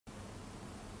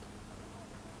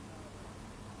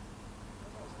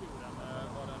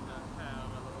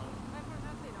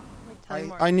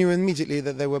I knew immediately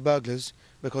that they were burglars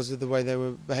because of the way they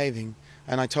were behaving,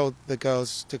 and I told the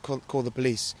girls to call the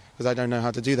police because I don't know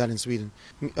how to do that in Sweden.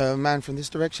 A man from this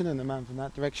direction and a man from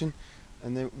that direction,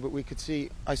 and but we could see.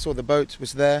 I saw the boat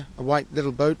was there, a white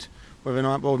little boat with an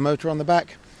outboard motor on the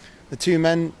back. The two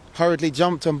men hurriedly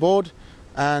jumped on board,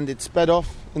 and it sped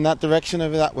off in that direction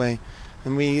over that way.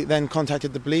 And we then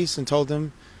contacted the police and told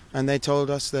them, and they told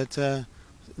us that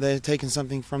they had taken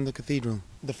something from the cathedral.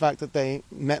 The fact that they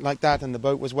met like that and the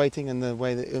boat was waiting and the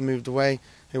way that it moved away,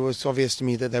 it was obvious to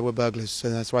me that they were burglars, so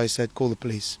that's why I said call the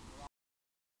police.